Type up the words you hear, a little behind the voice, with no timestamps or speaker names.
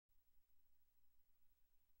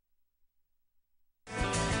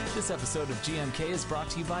This episode of GMK is brought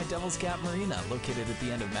to you by Devil's Cap Marina, located at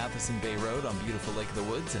the end of Matheson Bay Road on beautiful Lake of the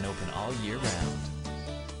Woods and open all year round.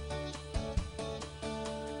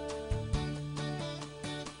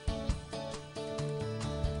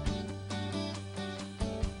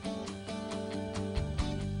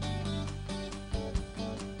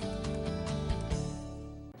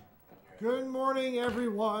 Good morning,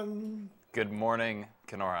 everyone. Good morning,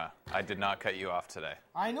 Kenora. I did not cut you off today.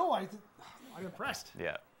 I know, I'm impressed.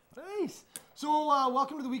 Yeah. Nice. So,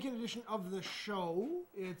 welcome to the weekend edition of the show.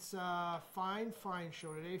 It's a fine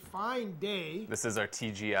show today. Fine day. This is our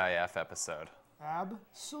TGIF episode.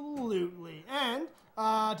 Absolutely. And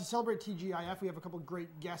to celebrate TGIF, we have a couple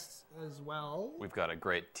great guests as well. We've got a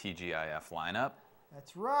great TGIF lineup.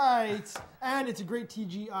 That's right. And it's a great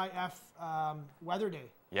TGIF weather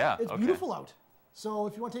day. Yeah, It's beautiful out. So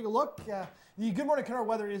if you want to take a look, the Good Morning Kenora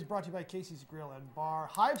weather is brought to you by Casey's Grill and Bar.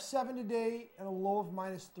 High of 7 today and a low of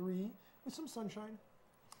 -3 with some sunshine.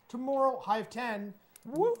 Tomorrow, high of 10.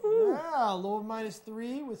 Woo-hoo. Yeah, low of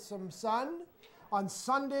 -3 with some sun. On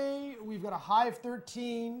Sunday, we've got a high of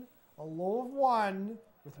 13, a low of 1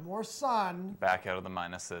 with more sun. Back out of the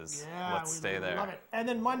minuses. Yeah, Let's stay there. Love it. And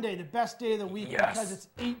then Monday, the best day of the week Yes. because it's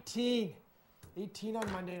 18. 18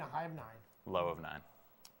 on Monday and a high of 9. Low of 9.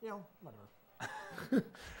 You know, whatever.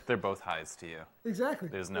 They're both highs to you. Exactly.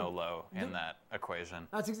 There's no low in that equation.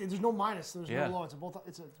 There's no minus. There's Yeah. no low. It's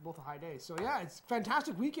both a high day. So yeah, it's a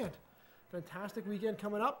fantastic weekend. Fantastic weekend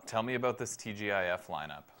coming up. Tell me about this TGIF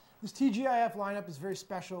lineup. This TGIF lineup is very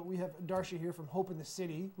special. We have Darcia here from Hope in the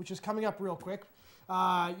City, which is coming up real quick.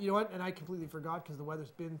 You know what? And I completely forgot because the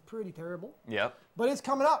weather's been pretty terrible. Yep. But it's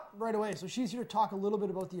coming up right away. So she's here to talk a little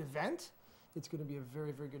bit about the event. It's going to be a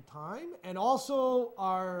very, very good time. And also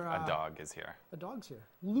our... A dog is here. A dog's here.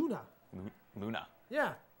 Luna. Luna.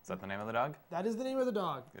 Yeah. Is that the name of the dog? That is the name of the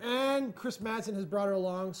dog. Good. And Chris Maddison has brought her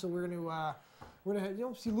along, so we're going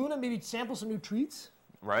to see Luna, maybe sample some new treats.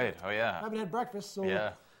 Right. Oh, yeah. I haven't had breakfast, so...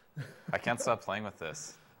 Yeah. I can't stop playing with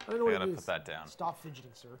this. I don't know what gotta it is. put that down. Stop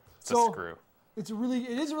fidgeting, sir. It's a screw. It is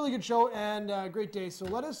a really good show and a great day. So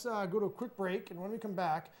let us go to a quick break, and when we come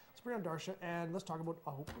back, let's bring on Darcia and let's talk about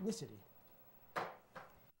A Hope in the City.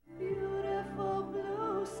 Beautiful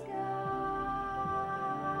blue sky.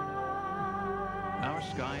 Our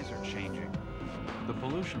skies are changing. The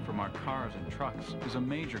pollution from our cars and trucks is a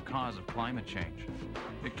major cause of climate change.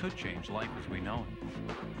 It could change life as we know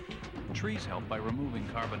it. Trees help by removing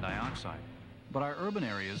carbon dioxide, but our urban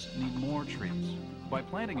areas need more trees. By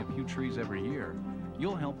planting a few trees every year,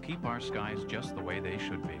 you'll help keep our skies just the way they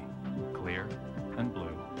should be, clear and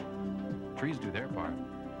blue. Trees do their part.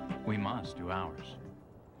 We must do ours.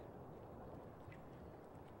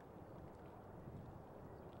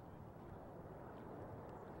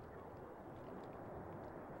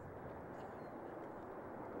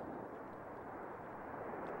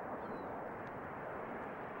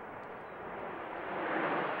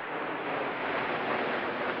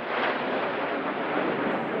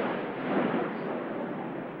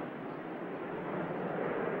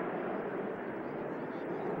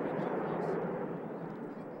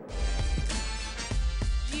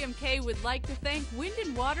 GMK would like to thank Wind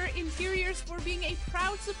and Water Interiors for being a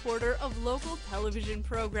proud supporter of local television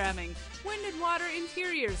programming. Wind and Water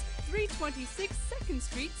Interiors, 326 2nd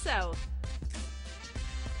Street South.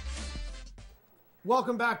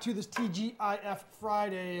 Welcome back to this TGIF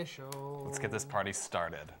Friday show. Let's get this party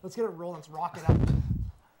started. Let's get it rolling. Let's rock it up.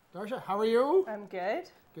 Darcia, how are you? I'm good.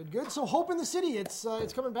 Good. So Hope in the City, it's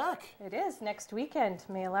coming back. It is next weekend,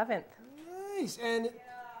 May 11th. Nice. And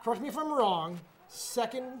correct me if I'm wrong.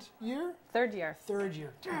 Second year? Third year. Third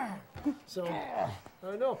year. So,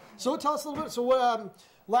 I know. So tell us a little bit. So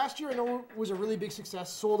last year I know was a really big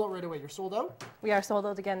success. Sold out right away. You're sold out? We are sold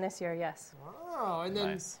out again this year, yes. Wow. And then,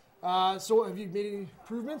 Nice. so have you made any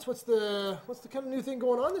improvements? What's the kind of new thing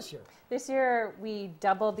going on this year? This year we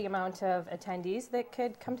doubled the amount of attendees that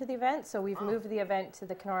could come to the event. So we've moved the event to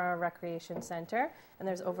the Kenora Recreation Center, and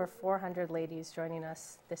there's over 400 ladies joining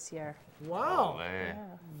us this year. Wow. Olé. Yeah.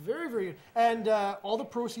 Very, very good. And all the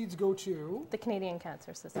proceeds go to... The Canadian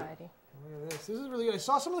Cancer Society. Look at this. This is really good. I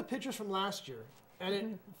saw some of the pictures from last year,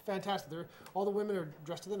 and fantastic. All the women are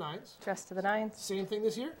dressed to the nines. Dressed to the nines. Same thing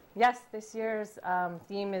this year? Yes, this year's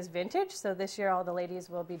theme is vintage. So this year all the ladies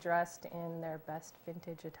will be dressed in their best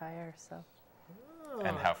vintage attire. So.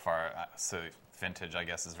 And how far, so vintage, I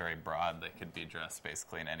guess, is very broad. They could be dressed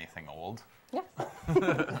basically in anything old. Yeah.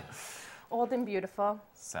 Old and beautiful.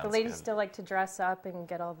 Sounds the ladies good. still like to dress up and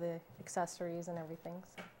get all the accessories and everything.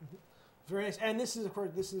 So. Very nice. And this is, of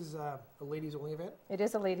course, a ladies-only event? It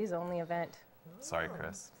is a ladies-only event. Sorry,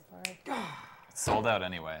 Chris. Sorry. Sold out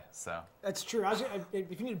anyway, so. That's true.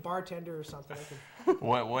 If you need a bartender or something, I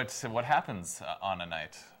can. What happens on a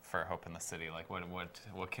night for Hope in the City? Like,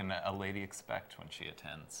 what can a lady expect when she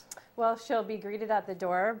attends? Well, she'll be greeted at the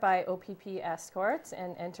door by OPP escorts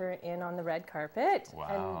and enter in on the red carpet.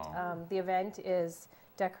 Wow. And the event is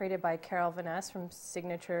decorated by Carol Vaness from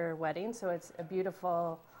Signature Wedding, so it's a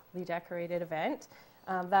beautifully decorated event.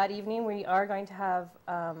 That evening, we are going to have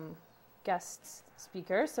guest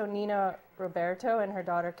speakers. So Nina Roberto and her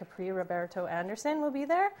daughter Capri Roberto Anderson will be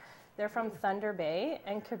there. They're from Thunder Bay,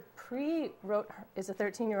 and Capri is a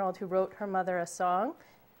 13-year-old who wrote her mother a song.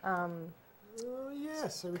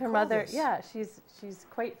 Yes, I recall her mother, this. yeah, she's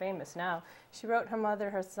quite famous now. She wrote her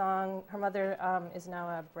mother her song. Her mother is now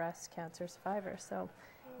a breast cancer survivor. So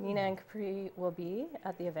Nina and Capri will be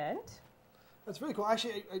at the event. That's really cool.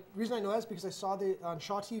 Actually, the reason I know that is because I saw on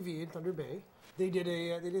Shaw TV in Thunder Bay. They did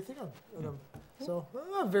a thing on them. So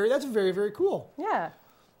that's very, very cool. Yeah.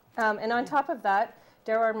 And on top of that,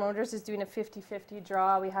 Darcia Motors is doing a 50-50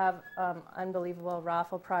 draw. We have unbelievable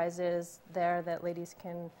raffle prizes there that ladies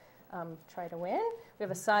can try to win. We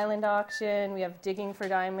have a silent auction. We have digging for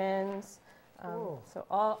diamonds. So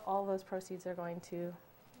all those proceeds are going to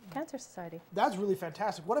Cancer Society. That's really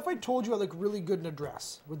fantastic. What if I told you I look really good in a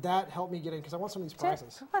dress? Would that help me get in? Because I want some of these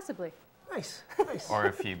prizes. Possibly. Nice. Or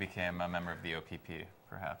if he became a member of the OPP,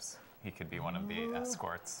 perhaps he could be one of the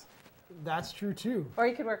escorts. That's true too. Or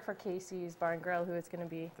you could work for Casey's Bar and Grill, who is going to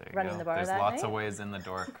be There you running go. the bar There's that lots night. of ways in the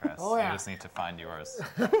door, Chris. Oh, yeah. You just need to find yours.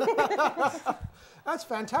 That's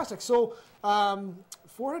fantastic. So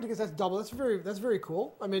 400 tickets, that's double. That's very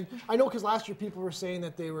cool. I mean, I know because last year people were saying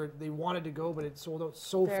that they wanted to go, but it sold out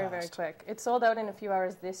so Very, fast. very quick. It sold out in a few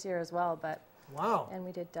hours this year as well, but Wow. and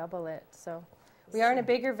we did double it. So we are in a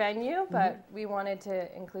bigger venue, but we wanted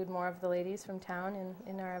to include more of the ladies from town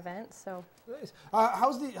in our events. So Nice.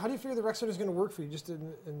 How do you figure the rec center is going to work for you? Just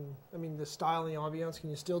I mean, the style and the ambiance. Can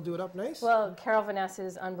you still do it up nice? well, Carol Vaness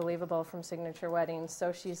is unbelievable from Signature Weddings,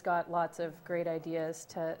 so she's got lots of great ideas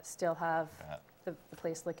to still have the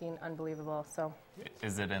place looking unbelievable. So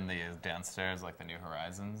Is it in the downstairs, like the New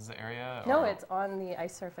Horizons area? no, or- it's on the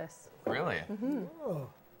ice surface. Really? Oh.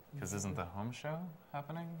 Because isn't the home show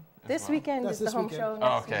happening as This well? weekend That's is the this home weekend. show.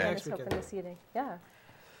 Oh, Next okay. weekend Next is Hope in weekend. the Seating. Yeah.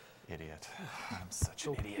 Idiot. I'm such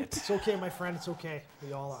an idiot. It's okay, my friend. It's okay.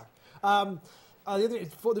 We all are. The other, there's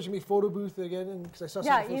going to be a photo booth again, because I saw some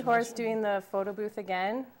Yeah, photos from Ivor's last year. doing the photo booth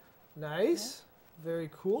again. Nice. Very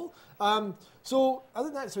cool. So other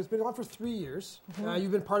than that, so it's been on for 3 years.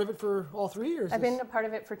 You've been part of it for all 3 years. I've been a part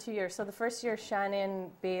of it for 2 years. So the first year,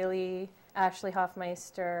 Shannon Bailey, Ashley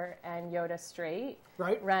Hoffmeister, and Yoda Straight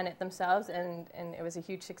Right. ran it themselves, and it was a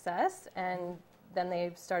huge success. And then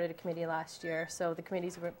they started a committee last year. So the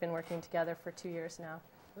committee's been working together for 2 years now.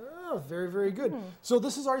 Oh, very, very good. So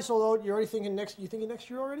this is already sold out. You're already thinking next. You thinking next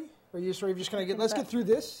year already? Or you just kind of get? Let's get through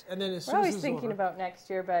this, and then as We're soon as always this is thinking over. about next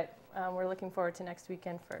year, but we're looking forward to next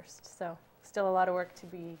weekend first. So still a lot of work to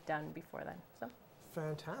be done before then. So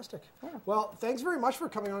Fantastic. Yeah. Well, thanks very much for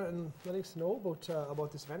coming on and letting us know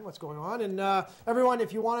about this event, what's going on, and everyone,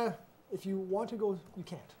 if you want to go, you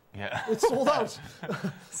can't. Yeah. It's sold out.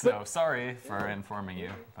 So sorry for informing you,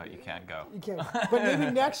 but you can't go. You can't. But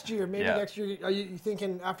maybe next year. Yeah. Next year. Are you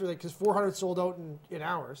thinking after because 400 sold out in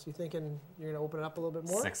hours? You thinking you're gonna open it up a little bit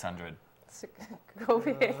more? 600. go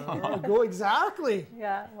big. Go exactly.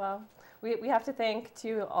 Yeah, well, we have to thank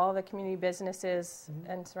too all the community businesses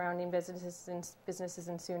and surrounding businesses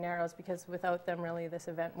in Sioux Narrows, because without them, really, this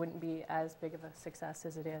event wouldn't be as big of a success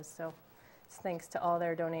as it is. So it's thanks to all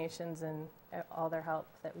their donations and all their help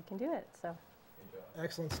that we can do it. So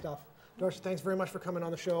Excellent stuff. Darcia, thanks very much for coming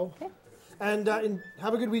on the show. Okay. And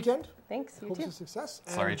have a good weekend. thanks, you Hope too. it's a success.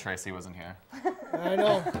 Sorry And Tracy wasn't here. I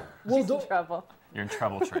know. We'll She's in do trouble. You're in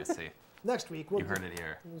trouble, Tracy. next week. You heard it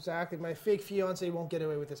here. Exactly. My fake fiance won't get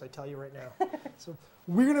away with this, I tell you right now. So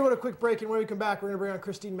we're going to go to a quick break, and when we come back, we're going to bring on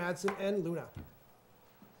Chris Maddison and Luna.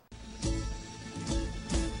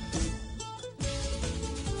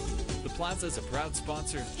 The Plaza is a proud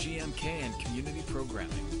sponsor of GMK and community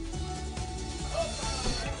programming.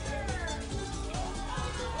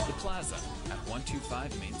 The Plaza at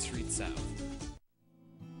 125 Main Street South.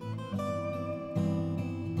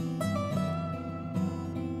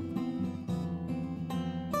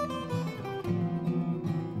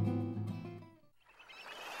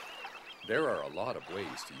 There are a lot of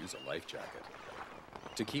ways to use a life jacket.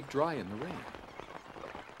 To keep dry in the rain.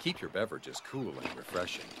 Keep your beverages cool and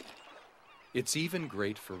refreshing. It's even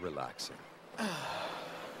great for relaxing.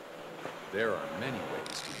 There are many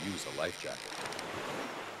ways to use a life jacket.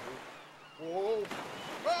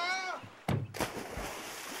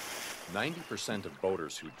 90% of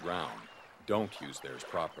boaters who drown don't use theirs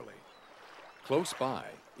properly. Close by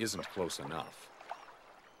isn't close enough.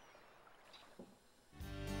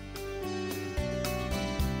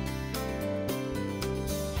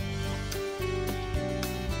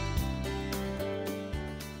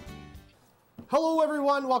 Hello,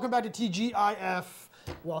 everyone. Welcome back to TGIF.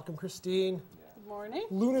 Welcome, Christine. Good morning.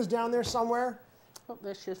 Luna's down there somewhere. Oh,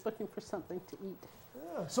 there she is, looking for something to eat.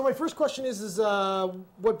 Yeah. So my first question is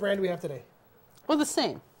what brand do we have today? Well, the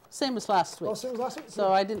same. Same as last week. Oh, same as last week?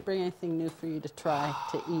 So I didn't bring anything new for you to try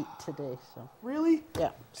to eat today. So Really? yeah.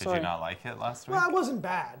 Did you not like it last week? Well, it wasn't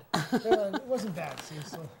bad. It wasn't bad, see,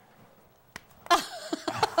 so.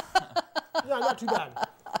 Yeah, not too bad.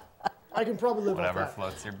 I can probably live Whatever with that.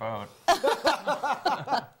 floats your boat.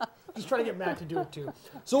 Just trying to get Matt to do it, too.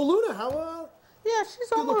 So, Luna, how, Yeah, she's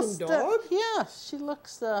good-looking almost. dog? Yeah, she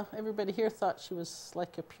looks. Everybody here thought she was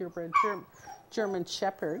like a purebred German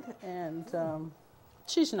Shepherd, and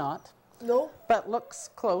she's not. no? But looks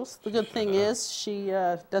close. The good thing is she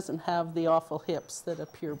doesn't have the awful hips that a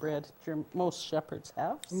purebred most shepherds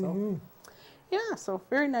have. So yeah, so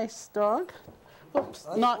very nice dog. Oops,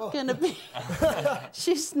 not gonna be.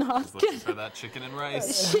 She's not Looking gonna. for that chicken and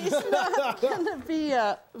rice. She's not gonna be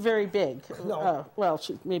very big. No. Well,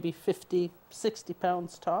 she's maybe 50, 60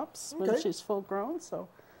 pounds tops when Okay. she's full grown. So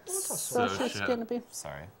So she's gonna be.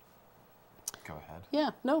 Sorry. Go ahead. Yeah,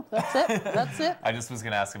 no, that's it. That's it. I just was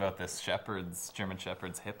going to ask about this German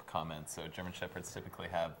Shepherd's hip comment. So German Shepherds typically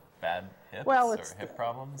have bad hips Well, or it's hip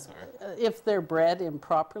problems? Or? If they're bred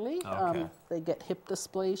improperly, Okay. they get hip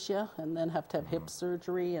dysplasia and then have to have hip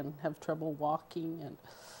surgery and have trouble walking. And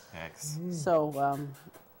Yikes. so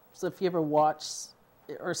if you ever watch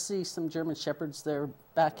or see some German Shepherds, their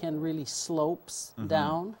back end really slopes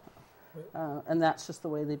down. And that's just the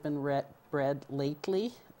way they've been bred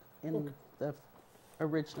lately. The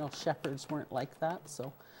original Shepherds weren't like that.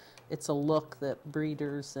 So it's a look that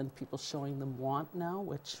breeders and people showing them want now,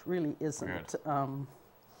 which really isn't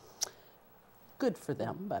good for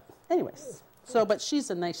them. But anyways, but she's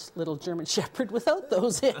a nice little German Shepherd without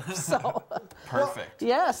those hips. So Perfect.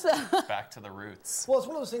 yes. Back to the roots. Well, it's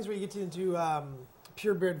one of those things where you get into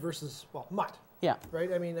purebred versus, well, mutt, Yeah.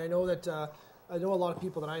 right? I mean, I know that... I know a lot of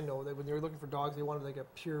people that I know that when they were looking for dogs, they wanted like a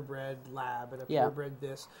purebred lab and a purebred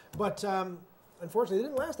this. But unfortunately, they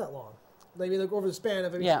didn't last that long. I mean, like over the span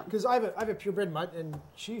of, because I have a purebred mutt and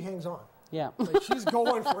she hangs on. Yeah. Like she's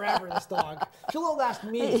going forever, this dog. She'll outlast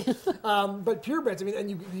me. But purebreds, I mean, and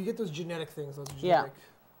you get those genetic things, those genetic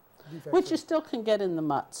defects. Which you still can get in the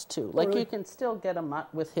mutts too. Like really? you can still get a mutt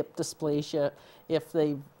with hip dysplasia if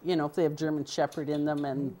they, if they have German Shepherd in them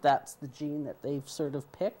and that's the gene that they've sort of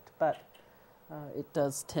picked. But it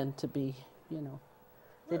does tend to be,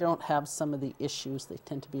 they don't have some of the issues. They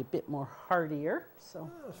tend to be a bit more hardier. So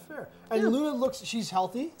fair. And Luna she's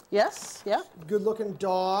healthy. yes, yeah. Good looking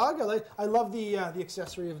dog. I love the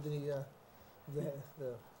accessory of the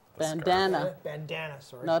Bandana, bandana,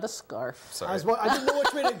 sorry. not a scarf. Sorry. I didn't know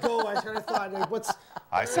which way to go. I kind of thought, like, what's...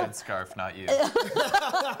 I said scarf, not you.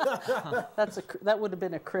 That would have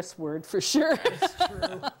been a Chris word for sure.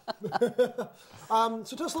 True.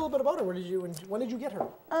 So tell us a little bit about her. When did you get her?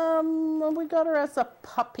 We got her as a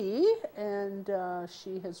puppy, and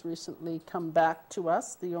she has recently come back to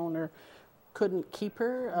us. The owner couldn't keep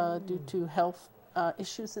her due to health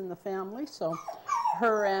issues in the family, so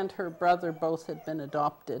her and her brother both had been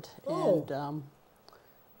adopted, and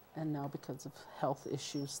now because of health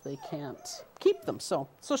issues they can't keep them. So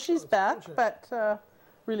she's back, but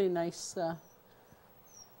really nice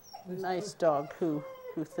dog who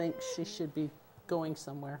thinks she should be going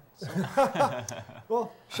somewhere. So.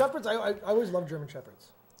 Well, Shepherds, I always love German Shepherds.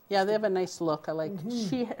 Yeah, they have a nice look. I like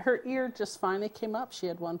her ear just finally came up. She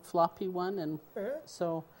had one floppy one, and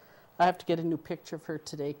so I have to get a new picture of her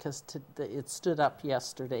today because it stood up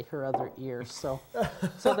yesterday, her other ear. So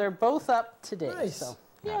they're both up today. Nice. So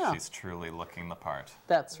Yeah, she's truly looking the part.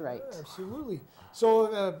 That's right. Yeah, absolutely.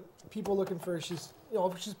 So people looking for she's a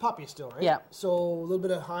puppy still, right? Yeah. So a little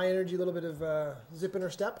bit of high energy, a little bit of zip in her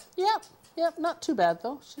step. Yep. Not too bad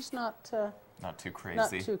though. She's not Not too crazy.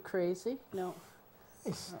 not too crazy. No.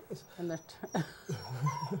 Nice. And they're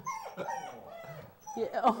yeah.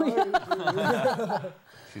 Oh yeah.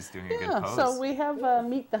 She's doing a good pose. So we have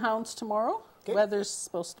Meet the Hounds tomorrow. Okay. Weather's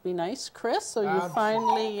supposed to be nice, Chris. So you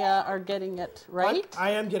finally are getting it right.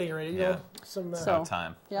 I am getting it ready. Yeah. Some. About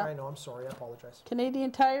time. Yeah. I know. I'm sorry. I apologize.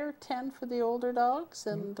 Canadian Tire, 10 for the older dogs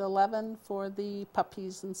and 11 for the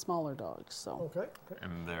puppies and smaller dogs. So Okay.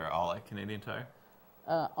 And they're all at Canadian Tire?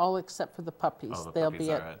 all except for the puppies. Oh, the They'll puppies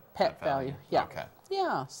be are at Pet Value. Yeah. Okay.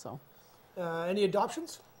 Yeah. So Any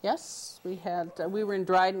adoptions? yes, we were in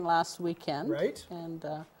Dryden last weekend. Right. And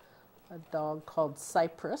A dog called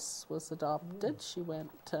Cypress was adopted. She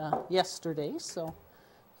went yesterday, so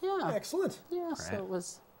yeah. Excellent. Yeah, so it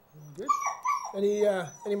was good.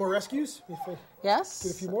 Any more rescues? yes.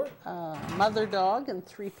 Get a few more. Mother dog and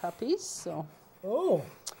 3 puppies. So. Oh.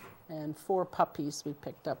 And 4 puppies we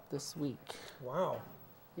picked up this week. Wow.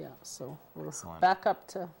 Yeah, so we're Excellent. back up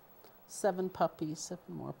to 7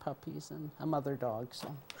 more puppies, and a mother dog.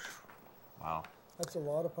 So. Wow. That's a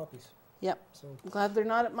lot of puppies. Yep. So. Glad they're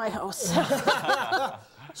not at my house.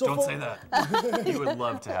 So Don't say that. You would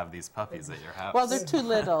love to have these puppies at your house. Well, they're too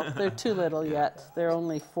little. They're too little yet. They're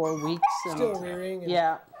only 4 weeks. And Still rearing.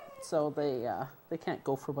 yeah. So they can't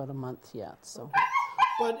go for about a month yet. So.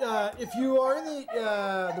 But if you are in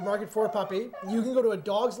the market for a puppy, you can go to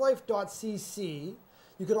adogslife.cc.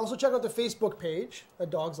 You can also check out the Facebook page, A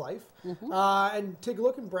Dog's Life, and take a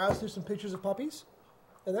look and browse through some pictures of puppies.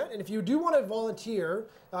 And if you do want to volunteer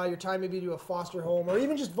your time, maybe to a foster home, or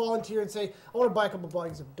even just volunteer and say, I want to buy a couple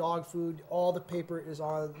bags of dog food, all the paper is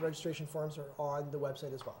on, the registration forms are on the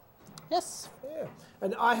website as well. Yes. Yeah.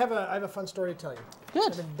 And I have a fun story to tell you.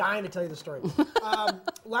 Good. I've been dying to tell you the story.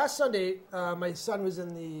 Last Sunday, my son was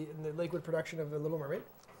in the Lakewood production of The Little Mermaid.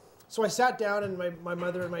 So I sat down, and my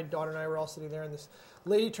mother and my daughter and I were all sitting there, and this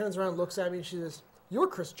lady turns around, looks at me, and she says, "You're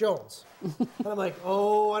Chris Jones." And I'm like,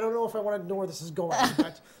 oh, I don't know if I want to know where this is going.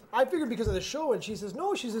 But I figured because of the show, and she says,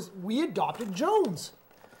 no, she says, we adopted Jones.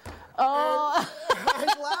 Oh. And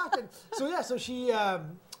I laughed. And so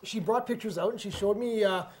she brought pictures out, and she showed me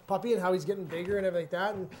Puppy and how he's getting bigger and everything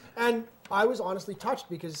like that. And I was honestly touched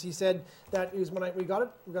because he said that it was when we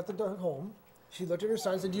got the dog home. She looked at her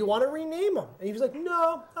son and said, "Do you want to rename him?" And he was like,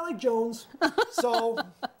 "No, I like Jones." So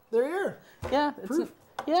there you are. Yeah. Proof.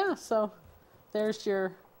 Yeah. So there's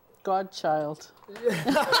your godchild.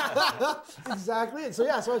 Exactly. So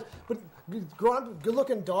but growing up,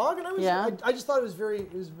 good-looking dog, and I just thought it was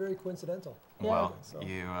very coincidental. Yeah. Well,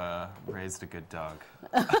 you raised a good dog.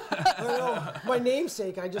 I know. My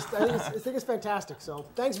namesake, I think it's fantastic. So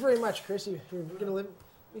thanks very much, Chris. You're going to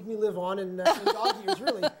make me live on in dog years,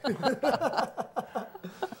 really.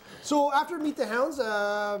 So after Meet the Hounds,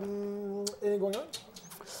 anything going on?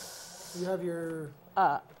 You have your...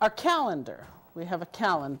 Our calendar. We have a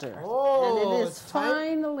calendar. Oh, and it is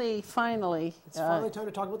finally. It's finally time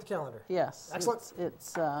to talk about the calendar. Yes. Excellent.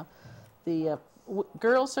 It's the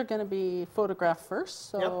girls are going to be photographed first.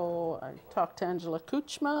 So I talked to Angela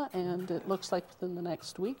Kuchma, and it looks like within the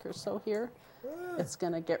next week or so here, it's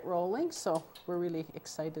going to get rolling. So we're really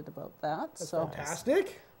excited about that. That's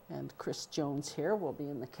fantastic. And Chris Jones here will be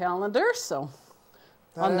in the calendar. So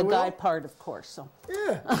on the guy part, of course. So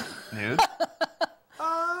yeah. Nude?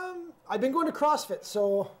 I've been going to CrossFit,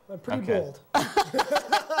 so I'm pretty bold.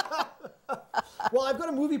 Well, I've got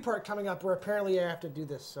a movie part coming up where apparently I have to do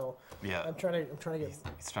this, so Yeah. I'm trying to get.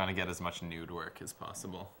 He's trying to get as much nude work as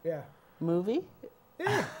possible. Yeah. movie.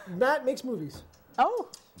 Yeah. Matt makes movies. Oh.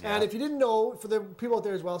 Yeah. And if you didn't know, for the people out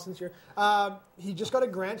there as well, since you're, he just got a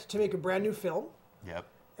grant to make a brand new film, Yep.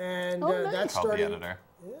 and nice. that's Called starting. the editor.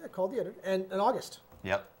 Yeah, called the editor, and in August.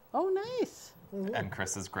 Yep. Oh, nice. And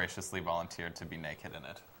Chris has graciously volunteered to be naked in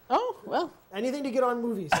it. Oh, well. Anything to get on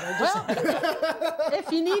movies. Well,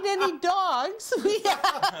 if you need any dogs,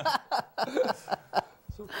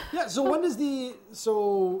 So when does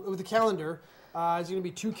with the calendar, is it going to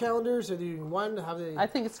be 2 calendars? Or are they doing one? Have they? I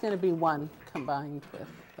think it's going to be one combined with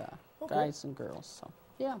guys and girls. So,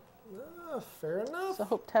 yeah. Fair enough. So,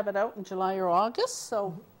 hope to have it out in July or August.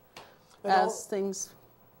 So, as things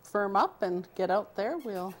firm up and get out there,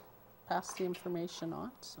 we'll pass the information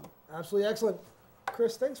on. So, Absolutely excellent.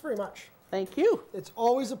 Chris, thanks very much. thank you. It's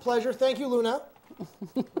always a pleasure. Thank you, Luna.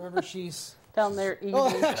 Wherever she's Down there eating.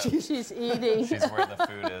 Oh, She's eating. She's where the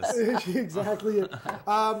food is. exactly it.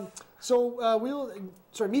 We'll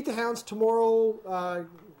Meet the Hounds tomorrow.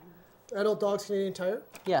 Adult Dogs Canadian Tire.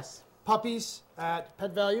 Yes. Puppies at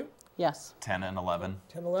Pet Value. Yes. 10 and 11.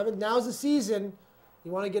 10, 11. Now's the season.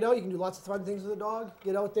 You want to get out, you can do lots of fun things with the dog.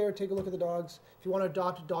 Get out there, take a look at the dogs. If you want to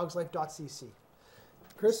adopt, dogslife.cc.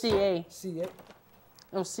 Chris? CA. CA.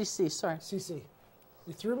 Oh, CC, sorry. CC.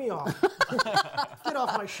 You threw me off. Get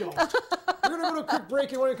off my show. We're going to go to a quick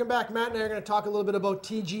break, and when we come back, Matt and I are going to talk a little bit about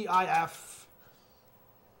TGIF.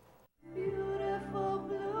 Beautiful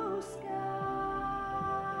blue sky.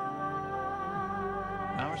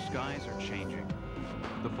 Our skies are changing.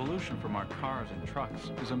 The pollution from our cars and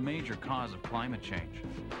trucks is a major cause of climate change.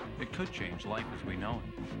 It could change life as we know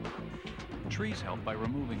it. Trees help by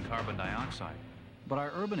removing carbon dioxide, but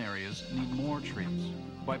our urban areas need more trees.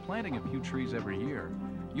 By planting a few trees every year,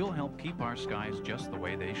 you'll help keep our skies just the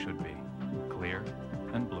way they should be, clear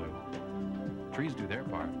and blue. Trees do their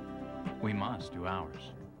part. We must do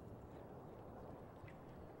ours.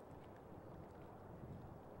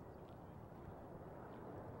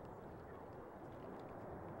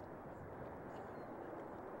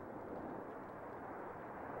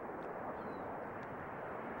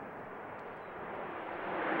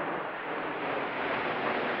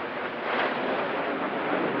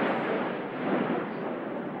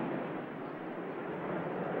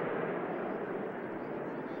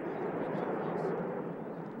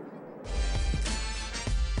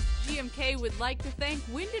 GMK would like to thank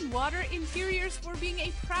Wind and Water Interiors for being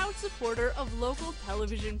a proud supporter of local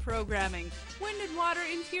television programming. Wind and Water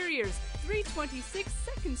Interiors, 326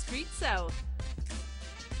 2nd Street South.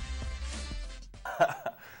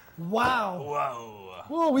 Wow. Whoa.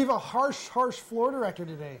 Whoa, we have a harsh floor director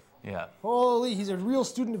today. Yeah. Holy, he's a real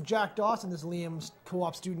student of Jack Dawson, this Liam's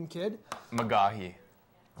co-op student kid. McGaughy.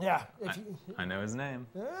 Yeah. I know his name.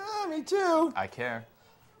 Yeah, me too. I care.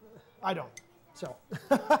 I don't. So.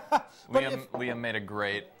 Liam made a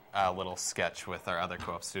great little sketch with our other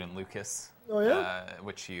co-op student, Lucas. Oh, yeah?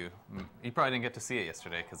 Which you probably didn't get to see it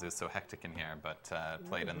yesterday because it was so hectic in here, but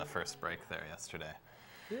played in the first break there yesterday.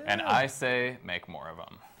 Yeah. And I say make more of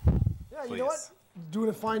them. Yeah, please. You know what? Doing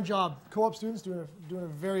a fine job. Co-op students doing a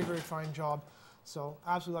very, very fine job. So,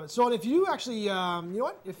 absolutely love it. So, and if you actually, you know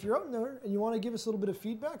what? If you're out there and you want to give us a little bit of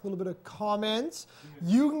feedback, a little bit of comments,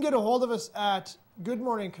 you can get a hold of us at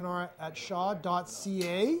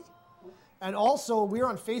goodmorningkenora@shaw.ca. And also, we're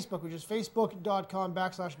on Facebook, which is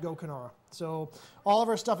facebook.com/GoKenora. So, all of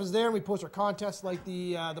our stuff is there, and we post our contests like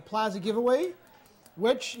the Plaza giveaway,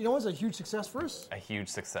 which, you know, is a huge success for us. A huge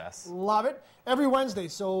success. Love it. Every Wednesday.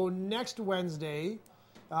 So, next Wednesday,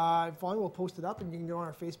 finally, we'll post it up, and you can go on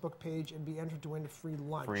our Facebook page and be entered to win a free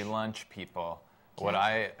lunch. Free lunch, people. Okay. What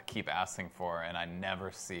I keep asking for, and I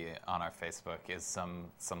never see on our Facebook, is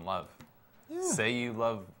some love. Yeah. Say you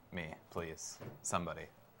love me, please. Somebody.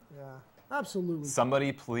 Yeah, absolutely.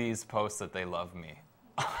 Somebody please post that they love me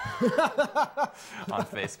on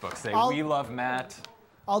Facebook. Say, we love Matt.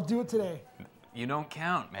 I'll do it today. You don't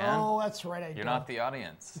count, man. Oh, that's right. You're not the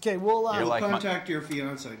audience. Okay, we'll like contact your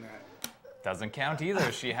fiance, Matt. Doesn't count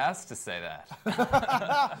either. She has to say that.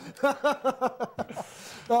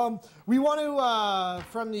 We want to,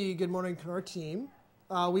 from the Good Morning Kenora team,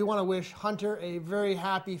 we want to wish Hunter a very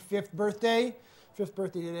happy 5th birthday. 5th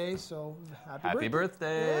birthday today, so happy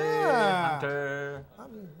birthday, yeah. Hunter.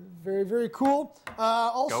 Very, very cool.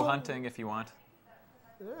 Also, go hunting if you want.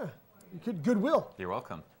 Yeah, you could Goodwill. You're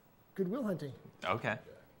welcome. Goodwill hunting. Okay.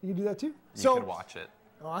 You can do that too. You could watch it.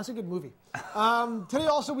 Oh, that's a good movie. Today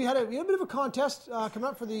also we had a bit of a contest coming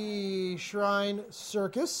up for the Shrine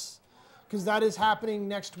Circus, because that is happening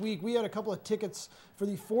next week. We had a couple of tickets for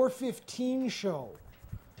the 4:15 show,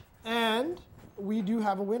 and we do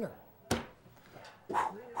have a winner.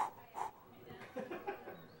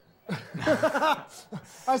 I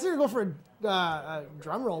was going to go for a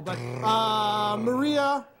drum roll, but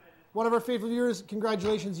Maria, one of our faithful viewers,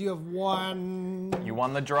 congratulations, you have won. You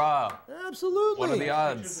won the draw. Absolutely. What are the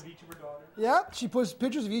odds? Yeah, she posts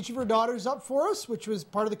pictures of each of her daughters up for us, which was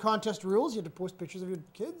part of the contest rules. You had to post pictures of your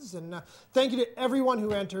kids. And thank you to everyone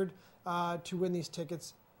who entered to win these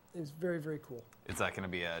tickets. It was very, very cool. Is that going to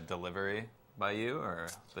be a delivery by you or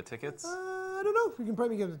the tickets? I don't know. We can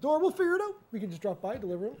probably get to the door. We'll figure it out. We can just drop by,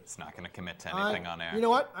 deliver them. It's not going to commit to anything on air. You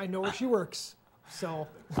know what? I know where she works. So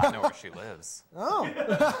I know where she lives. Oh.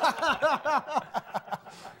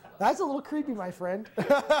 That's a little creepy, my friend.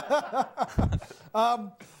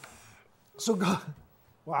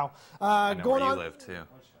 Wow. I know going where on, you live, too.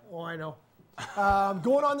 Oh, I know.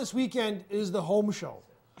 Going on this weekend is the home show.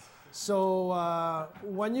 So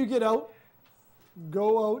when you get out,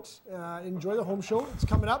 go out, enjoy the home show. It's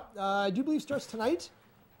coming up. I do believe it starts tonight,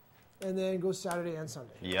 and then goes Saturday and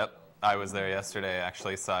Sunday. Yep. I was there yesterday.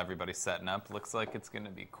 Actually saw everybody setting up. Looks like it's going to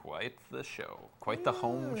be quite the show. Quite the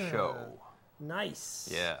home show. Nice.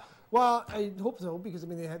 Yeah. Well, I hope so, because I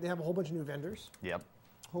mean they have a whole bunch of new vendors. Yep.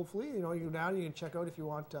 Hopefully, you go down, you can check out if you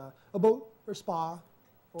want a boat or spa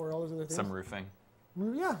or all those other things. Some roofing.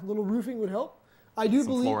 Yeah, a little roofing would help. I do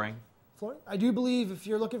believe flooring. I do believe if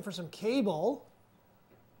you're looking for some cable.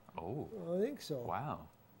 Oh. I think so. Wow.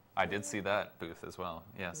 I did see that booth as well.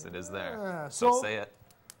 Yes, it is there. Yeah. So say it.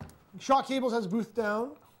 Shaw Cables has a booth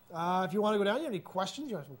down. If you want to go down, you have any questions,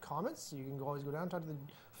 you have some comments, you can always go down, talk to the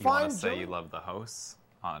you want to say you love the hosts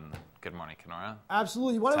on Good Morning Kenora?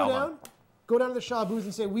 Absolutely. You want to go down? Go down to the Shaw booth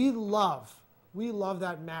and say, we love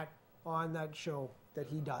that Matt on that show that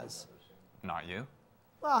he does. Not you?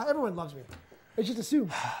 Well, everyone loves me. It's just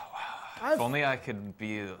assumed. If only I could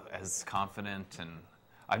be as confident, and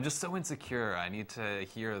I'm just so insecure. I need to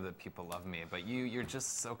hear that people love me, but you're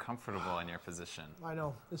just so comfortable in your position. I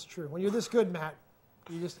know, it's true. When you're this good, Matt,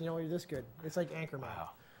 you're this good. It's like Anchorman.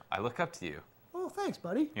 Wow. I look up to you. Oh, thanks,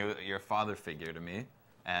 buddy. You're a father figure to me,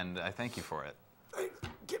 and I thank you for it.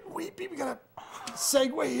 Getting weepy. We got a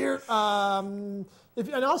segue here. And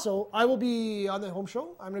also, I will be on the home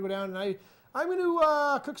show. I'm going to go down and I'm going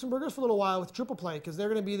to cook some burgers for a little while with Triple Play, because they're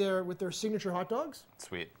going to be there with their signature hot dogs.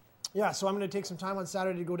 Sweet. Yeah, so I'm going to take some time on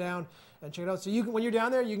Saturday to go down and check it out. So when you're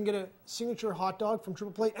down there, you can get a signature hot dog from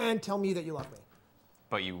Triple Play and tell me that you love me.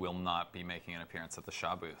 But you will not be making an appearance at the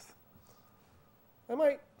Shaw booth. I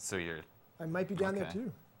might. So I might be down there Okay.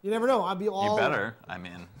 too. You never know. I'll be all. You better. I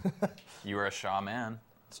mean, you are a Shaw man.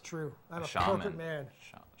 It's true. I'm a Shaman. corporate man.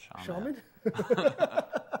 Shaman. Shaman?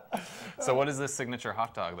 So what is this signature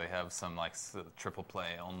hot dog? They have some like triple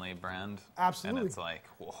play only brand. Absolutely. And it's like,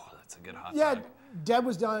 whoa, that's a good hot Yeah, dog. Deb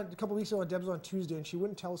was down a couple weeks ago. Deb was on Tuesday, and she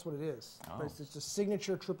wouldn't tell us what it is. Oh. But it's a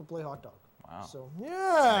signature triple play hot dog. Wow. So It's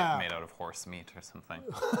yeah, made out of horse meat or something.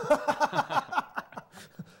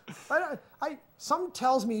 some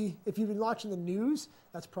tells me if you've been watching the news,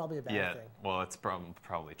 that's probably a bad Yeah. thing. Well, it's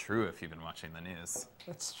probably true if you've been watching the news.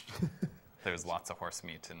 That's There's lots of horse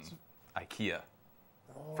meat in IKEA,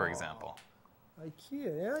 for example.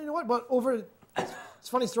 IKEA. Yeah, you know what? But it's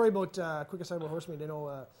a funny story about quick aside about horse meat. I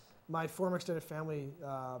know my former extended family,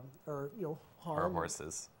 Or Holland,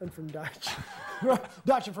 horses. and from Dutch,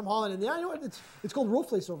 Dutch and from Holland, and yeah, you know what? It's called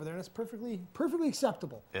roofvlees over there, and it's perfectly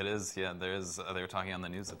acceptable. It is, yeah. They were talking on the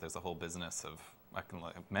news that there's a whole business of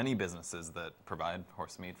many businesses that provide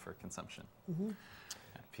horse meat for consumption. Mm-hmm.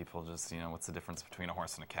 And people just, what's the difference between a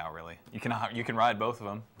horse and a cow, really? You can ride both of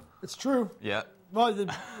them. It's true. Yeah. Well, you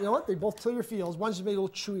know what? They both till your feels. One's just made a little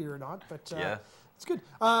chewy or not, but Yeah. it's good.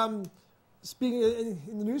 Speaking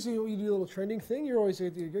in the news, you do a little trending thing. You're always your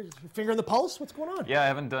finger on the pulse. What's going on? Yeah, I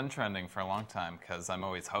haven't done trending for a long time because I'm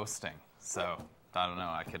always hosting. So I don't know.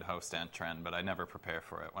 I could host and trend, but I never prepare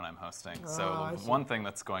for it when I'm hosting. So I see. one thing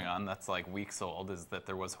that's going on that's like weeks old is that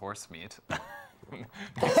there was horse meat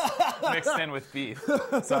mixed in with beef.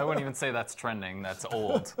 So I wouldn't even say that's trending. That's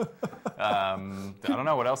old. I don't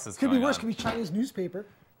know what else is Could going be worse. on. Could be Chinese newspaper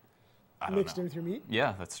I don't mixed know. in with your meat.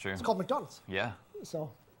 Yeah, that's true. It's called McDonald's. Yeah. So.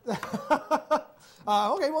 Okay.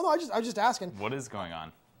 Well, no, I was just asking. What is going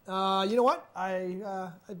on? You know what?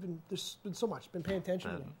 There's been so much. Been paying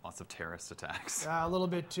attention. Lots of terrorist attacks. A little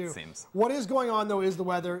bit too. Seems. What is going on though is the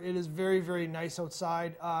weather. It is very, very nice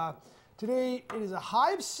outside. Today it is a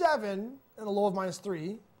high of 7 and a low of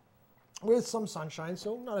 -3 with some sunshine,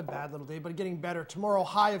 so not a bad little day, but getting better. Tomorrow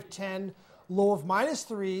high of 10, low of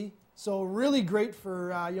 -3, so really great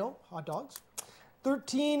for hot dogs.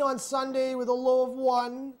 13 on Sunday with a low of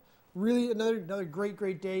 1. Really another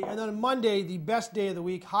great day. And then on Monday, the best day of the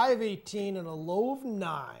week, high of 18 and a low of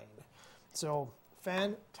 9. So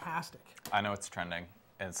fantastic. I know it's trending.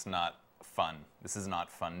 It's not fun. This is not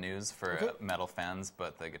fun news for metal fans,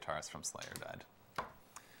 but the guitarist from Slayer died.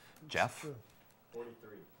 Jeff?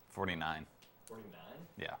 43. 49. 49?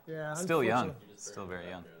 Yeah. Yeah. Still young. unfortunately. Still very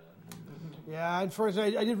young. Yeah,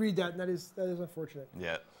 unfortunately, I did read that, and that is unfortunate.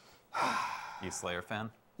 Yeah. You Slayer fan?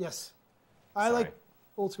 Yes. I Sorry. like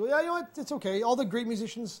old school. Yeah, you know what? It's okay. All the great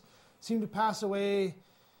musicians seem to pass away,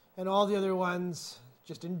 and all the other ones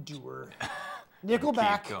just endure.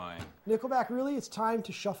 Nickelback. Keep going. Nickelback, really? It's time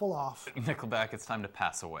to shuffle off. Nickelback, it's time to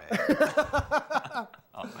pass away.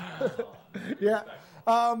 Yeah.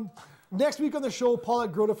 Next week on the show,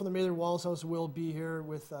 Paulette Groda from the Mather Wallace House will be here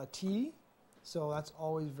with tea. So that's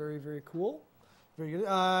always very, very cool. Very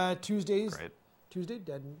good. Tuesdays. Great. Tuesday,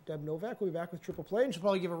 Deb Novak will be back with Triple Play, and she'll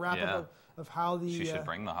probably give a wrap-up of how the... She should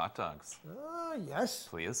bring the hot dogs. Yes.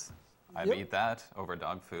 Please. I'd Yep. eat that over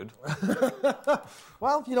dog food.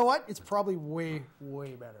 Well, you know what? It's probably way,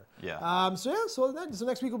 way better. Yeah. So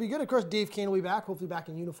next week will be good. Of course, Dave Kane will be back, hopefully back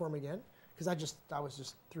in uniform again, because that was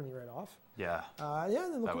just threw me right off. Yeah.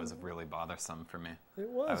 Then That was really bothersome for me. It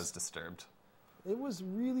was. I was disturbed. It was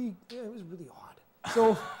really odd.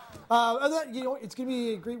 So, it's going to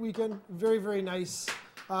be a great weekend. Very, very nice.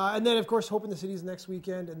 And then, of course, Hope in the Cities next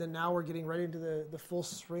weekend. And then now we're getting right into the full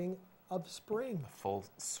swing of spring. The full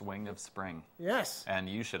swing of spring. Yes. And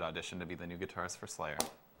you should audition to be the new guitarist for Slayer.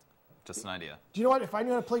 Just an idea. Do you know what? If I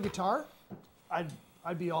knew how to play guitar,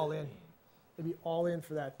 I'd be all in. I'd be all in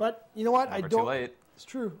for that. But you know what? Never I don't. too late. It's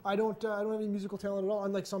true. I don't have any musical talent at all,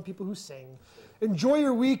 unlike some people who sing. Enjoy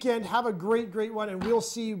your weekend. Have a great, great one. And we'll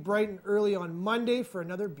see you bright and early on Monday for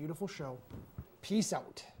another beautiful show. Peace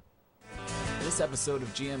out. This episode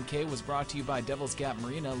of GMK was brought to you by Devil's Gap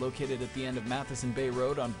Marina, located at the end of Matheson Bay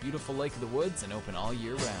Road on beautiful Lake of the Woods and open all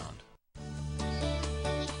year round.